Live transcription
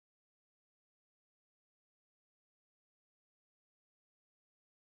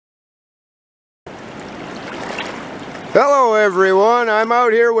Hello everyone, I'm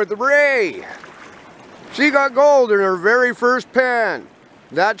out here with Rei. She got gold in her very first pan.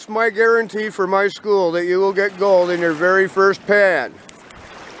 That's my guarantee for my school, that you will get gold in your very first pan.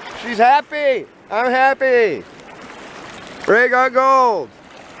 She's happy. I'm happy. Rei got gold.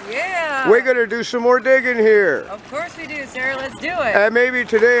 Yeah. We're gonna do some more digging here. Of course we do, Sarah. Let's do it. And maybe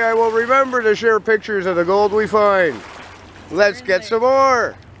today I will remember to share pictures of the gold we find. Let's get some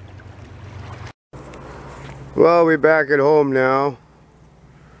more. Well, we're back at home now.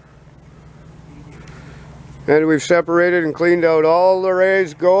 And we've separated and cleaned out all the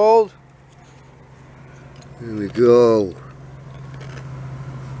Rei's gold. Here we go.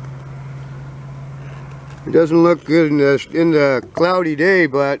 It doesn't look good in the cloudy day,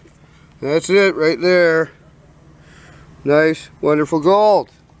 but that's it right there. Nice, wonderful gold.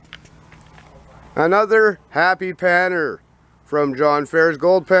 Another happy panner from John Fair's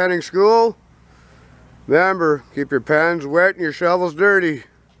Gold Panning School. Remember, keep your pans wet and your shovels dirty.